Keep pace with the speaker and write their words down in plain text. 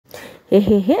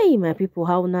Hey, my people,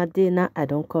 how una dey now? I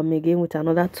don't come again with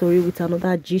another story, with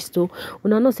another gist.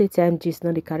 Una no say time gist,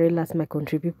 not the carry last my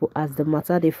country people as the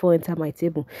matter they fall enter my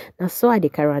table. Now so I the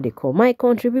carry they call my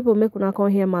country people make una come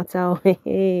here matter.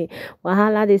 Hey,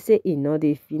 wahala they say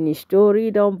they finish story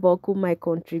don't buckle my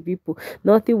country people.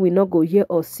 Nothing we not go hear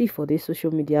or see for the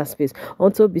social media space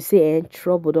until be say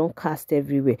trouble don't cast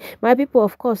everywhere. My people,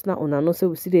 of course, now una no say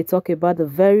we see they talk about the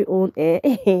very own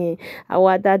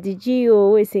our daddy G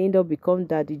always saying don't become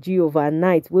daddy G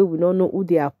overnight where we don't know who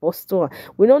the apostle are.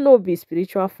 We don't know be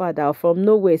spiritual father from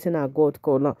nowhere saying a God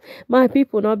caller. My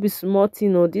people not be smart,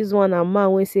 this one a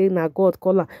man when saying a God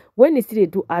caller. When you see they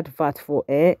do advert for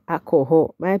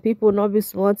alcohol, my people not be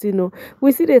smart,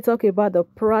 we see they talk about the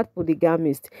proud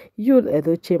polygamist. You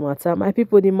Edochie matter. My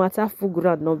people the matter full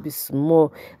ground not be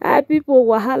small. My people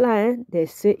wahala they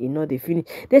say they finish.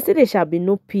 They say there shall be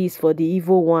no peace for the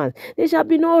evil ones. There shall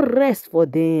be no rest for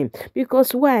them.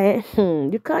 Because why?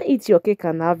 You can't eat your cake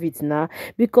and have it now.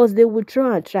 Because they will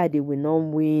try and try, they will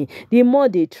not win. The more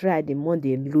they try, the more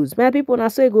they lose. My people now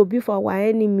say go be for our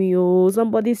enemy. Oh,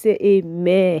 somebody say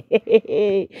amen.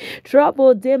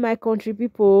 Trouble day, my country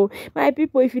people. My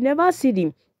people, if you never see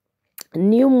them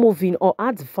new moving or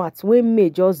advert wey may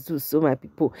just do so, my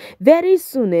people very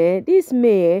soon this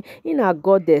may in a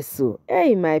goddess so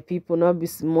hey my people not be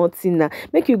smart now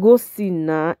make you go see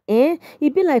now it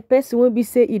be like person will be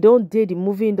say he don't date the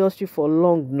movie industry for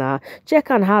long now check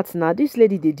and heart now this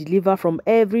lady they deliver from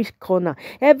every corner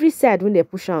every side when they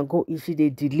push and go if they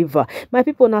deliver my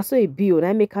people now so it be when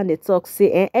I make they talk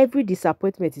say every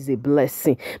disappointment is a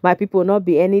blessing my people not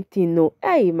be anything no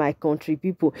hey my country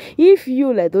people if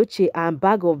you like Edochie and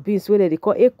bag of beans wey they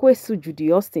call Ekwesu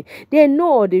Judy Austin they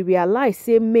know or they realize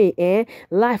say may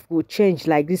life will change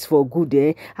like this for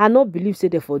good I not believe say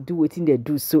they for do wetin they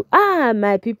do so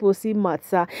my people see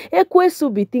matter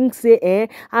Ekwesu be think say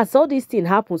as all this thing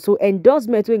happen so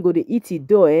endorsement when go dey eat it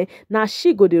door now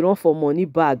she go dey run for money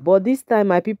back but this time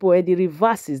my people the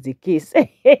reverse is the case.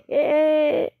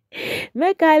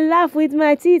 Make I laugh with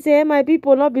my teeth, my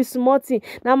people not be smarting.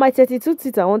 Now my 32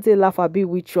 teeth I want to laugh a bit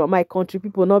with you. My country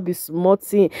people not be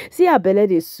smarting. See a belly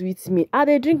they sweet me. I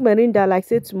they drink Mirinda like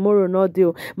say tomorrow not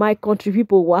deal. My country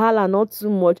people wahala not too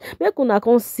much. Make una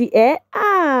come see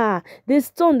the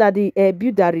stone that the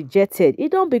builder rejected.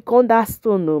 It don't become that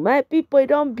stone no. My people it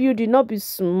don't build it not be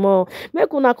small.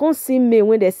 Make una come see me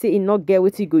when they say it not get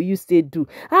what you go use to do.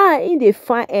 In the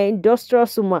fine industrial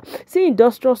summer. See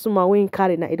industrial summer when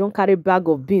carry now. Don't carry bag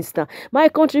of beans now. My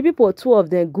country people, two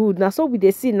of them good. Now so we they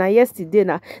see now yesterday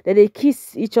now that they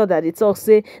kiss each other. They talk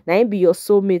say now him be your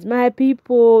soulmate. My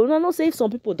people, no say if some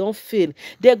people don't fail,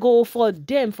 they go for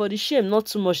them for the shame not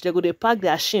too much. They go they pack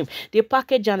their shame. They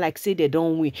package and like say they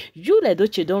don't win. You like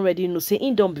Edochie don't already know say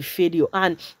in don't be failure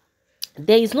and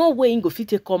there is no way in go fit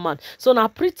take command. So now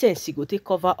pretense he go take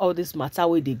cover all this matter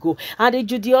where they go. And the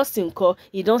Judy Austin call,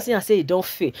 he don't see and say he don't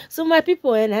fail. So my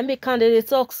people and I make candidate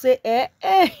talk say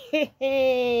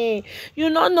you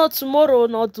not tomorrow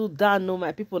not do that no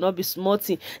my people not be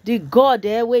smarting. The God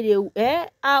where they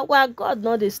our God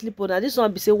not they sleep on. This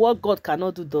one be say what God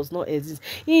cannot do does not exist.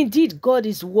 Indeed God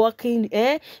is working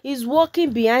is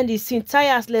working behind the scene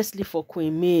tirelessly for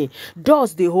Queen May.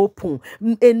 Doors they open,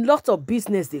 a lot of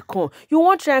business they come. You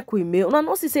want try Queen May? Una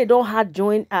no say don't hard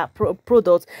join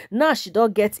products. Now she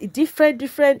don't get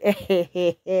different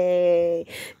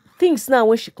things now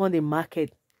when she come the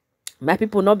market. My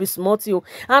people not be smart you.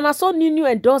 And I saw new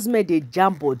endorsement they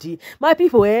jam body. My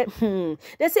people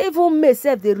they say even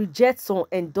myself they reject some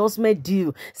endorsement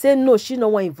deal. Say no, she no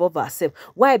want involve herself.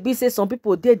 Why be say some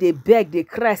people they beg, they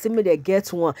cry, say me they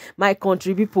get one. My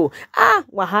country people.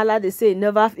 Wahala they say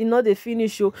never they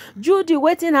finish you. Judy,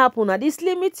 waiting happen now. This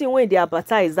limiting when they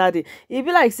advertise that it be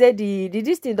like say the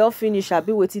this thing don't finish, I'll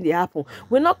be waiting they happen.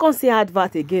 We not gonna see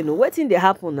advert again. No. Waiting they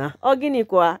happen now. Organic.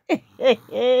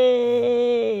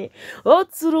 Oh,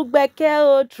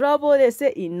 trouble, they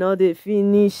say, they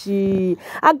finish.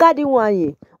 I got the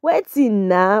one. Waiting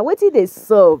now, waiting they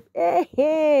solve.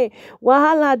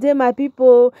 Wahala dey my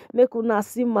people. Make una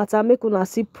see matter, make una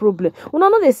see problem. Una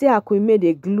know they say I could made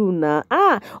a glue now.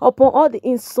 Upon all the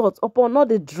insults, upon all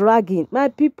the dragging, my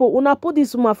people, una put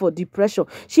this woman for depression.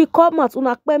 She come out,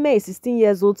 una me a 16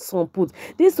 years old son put.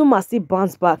 This woman still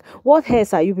bounce back. What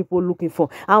else are you people looking for?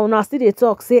 And una still they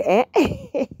talk say,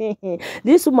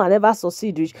 this woman never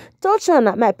succeed. Touch her,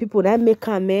 my people, that make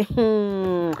her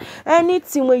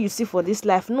anything when you see for this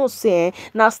life. No say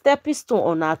now stepping stone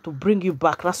on her to bring you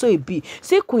back. Now so it be.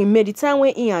 Say Queen May the time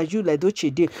when in and you like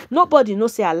Edochie dey. Nobody know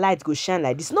say her light go shine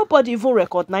like this. Nobody even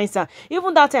recognize her.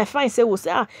 Even that time fine say we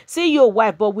say see your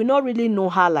wife, but we not really know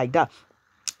her like that.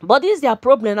 But this their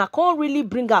problem. I can't really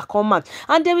bring her come out.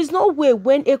 And there is no way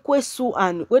when Ekwesu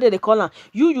and what they call her,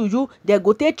 you, they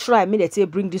go take try me, they say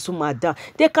bring this woman down.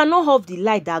 They cannot have the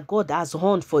light that God has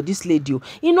on for this lady.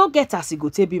 You know, get as he go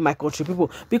take be my country people.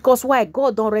 Because why?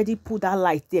 God already put that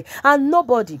light there. And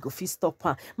nobody go fit stop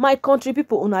her. My country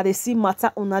people, una they see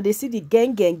matter, una they see the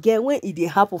gang when it dey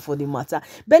happen for the matter.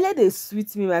 Belle they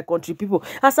sweet me, my country people.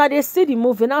 As I they see the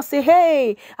movie, now say,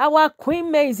 hey, our queen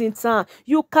May is in town.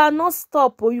 You cannot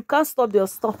stop. You can't stop the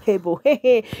unstoppable.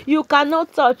 Hey, you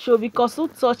cannot touch you because who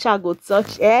touch I go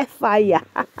touch fire.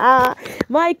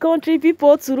 My country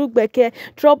people to look back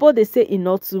trouble they say it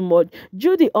not too much.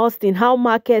 Judy Austin, how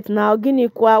market now? Guinea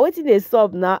kwa wetin dey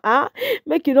sub now?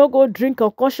 Make you not go drink a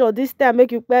caution this time.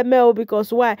 Make you pay mail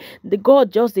because why? The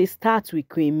God just they start with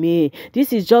Queen May.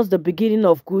 This is just the beginning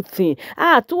of good thing.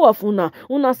 Two of una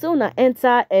say una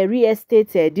enter a real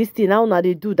estate this thing now una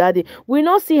they do that. We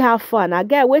not see how far now.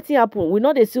 Guy, wetin happen? We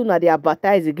know they see una they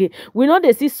advertise again. We know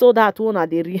they see so that una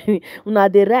they una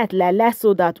they write like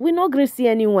so that we not gonna see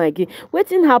anyone again.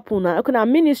 Wetin happen now? Okay, na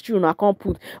ministry una can't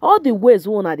put all the ways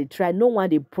una they try. No one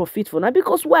they profit for now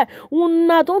because why?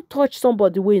 Una don't touch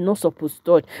somebody where you not supposed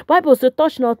to touch. Bible say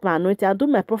touch not my anointing and do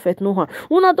my prophet no harm.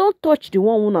 Una don't touch the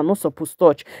one una not supposed to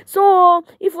touch. So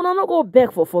if una not go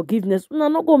beg for forgiveness, una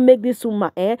not go make this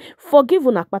woman forgive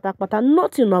una pata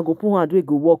nothing una go put hand wey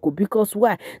go work because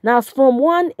why? Now from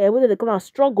one whether they come and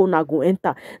struggle una go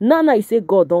enter. Now you say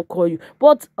God don't call you.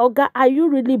 But Oga, are you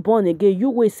really born again? You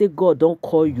will say God don't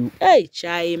call you. Hey,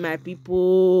 chai, my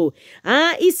people.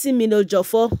 Isi me no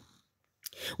jofo.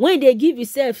 When they give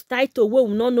yourself title wey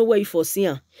we not know where you for see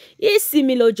am. It's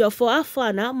similar job for how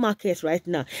far now market right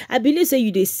now. I believe say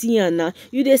you dey see am now.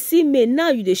 You dey see me now.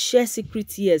 You dey share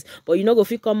secret years, but you not go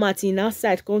fit come out in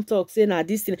outside come talk say na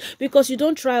this thing because you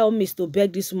don't try all miss to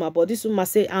beg this woman. But this woman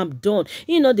say I'm done.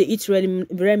 You know they eat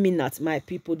remnant my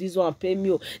people. This one pay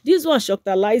me. This one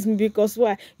shockalize me because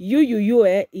why?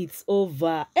 It's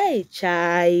over. Hey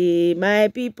chai my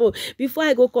people. Before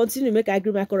I go continue make I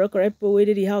agree my correct people wey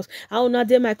dey the house. How una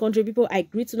dey my country people? I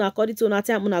greet una according to una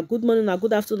time. Una good morning, una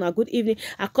good afternoon, a good evening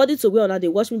according to where una dey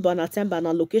watch me by na time by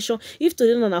na location. If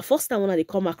today na first time una dey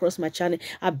come across my channel,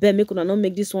 I beg make una not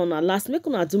make this one na last. Make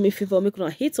una do me favor, make una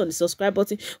hit on the subscribe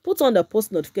button, put on the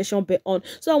post notification bell on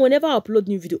so that whenever I upload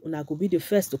new video una go be the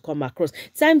first to come across.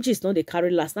 Time gist not dey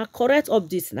carry last. Now correct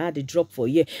updates na dey drop for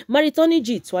here. Maritoni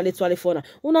G twale for na.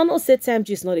 Una no say time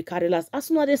gist not dey carry last. As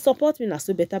una dey support me na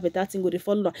so better thing go dey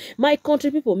follow. My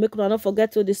country people make una not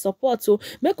forget to dey support. So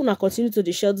make una continue to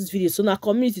dey share this video so na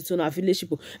community to na village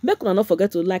people. Make una not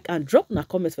forget to like and drop una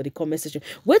comment for the comment section.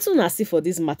 Wait till una see for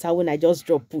this matter when I just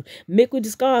drop put. Make we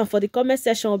discover for the comment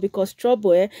section because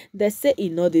trouble they say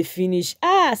it not the finish.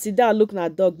 Sit down look na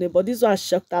dog name, but this one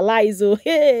shocked a lies. Oh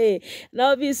hey,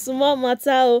 now be small matter.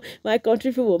 Oh my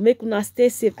country people, make una stay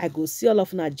safe. I go see all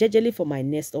of una jejely for my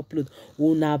next upload.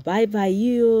 Una bye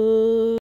you.